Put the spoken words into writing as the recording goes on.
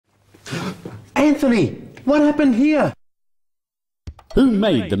Anthony, what happened here? Who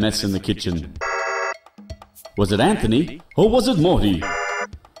made the mess in the kitchen? Was it Anthony or was it Morty?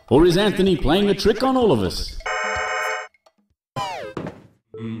 Or is Anthony playing a trick on all of us?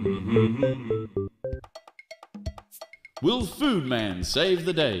 Will Food Man save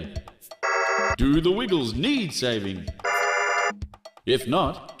the day? Do the Wiggles need saving? If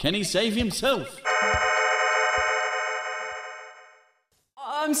not, can he save himself?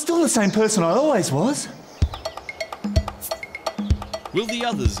 I'm still the same person I always was. Will the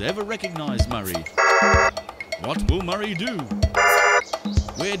others ever recognize Murray? What will Murray do?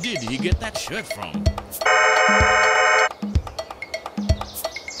 Where did he get that shirt from?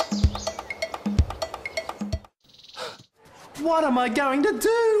 What am I going to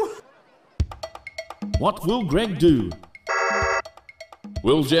do? What will Greg do?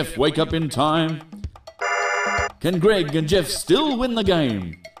 Will Jeff wake up in time? Can Greg and Jeff still win the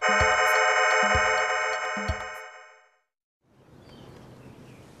game?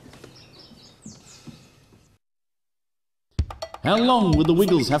 How long will the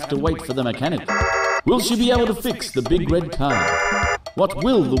Wiggles have to wait for the mechanic? Will she be able to fix the big red car? What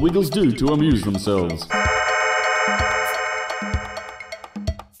will the Wiggles do to amuse themselves?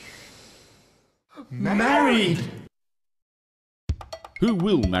 Married! Who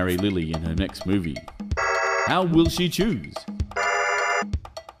will marry Lily in her next movie? How will she choose?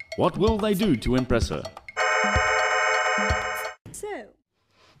 What will they do to impress her? So,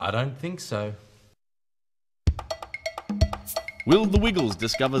 I don't think so. Will the Wiggles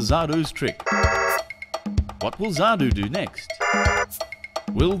discover Zadu's trick? What will Zadu do next?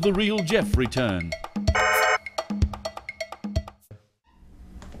 Will the real Jeff return?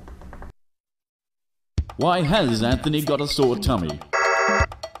 Why has Anthony got a sore tummy?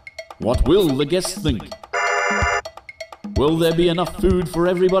 What will the guests think? Will there be enough food for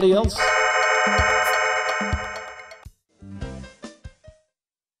everybody else?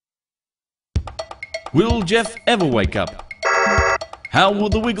 Will Jeff ever wake up? How will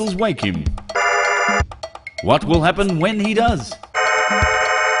the Wiggles wake him? What will happen when he does?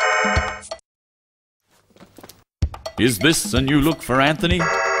 Is this a new look for Anthony?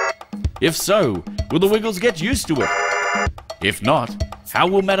 If so, will the Wiggles get used to it? If not, how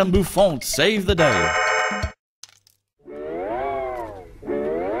will Madame Buffon save the day?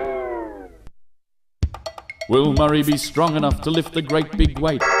 Will Murray be strong enough to lift the great big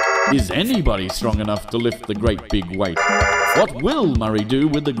weight? Is anybody strong enough to lift the great big weight? What will Murray do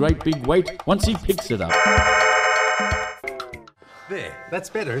with the great big weight once he picks it up? There, that's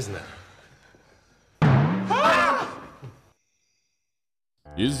better, isn't it?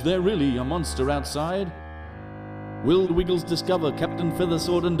 Is there really a monster outside? Will the Wiggles discover Captain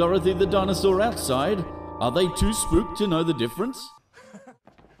Feathersword and Dorothy the dinosaur outside? Are they too spooked to know the difference?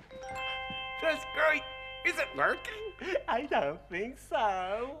 That's great. Is it working? I don't think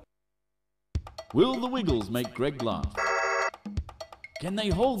so. Will the Wiggles make Greg laugh? Can they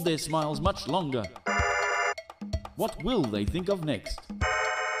hold their smiles much longer? What will they think of next?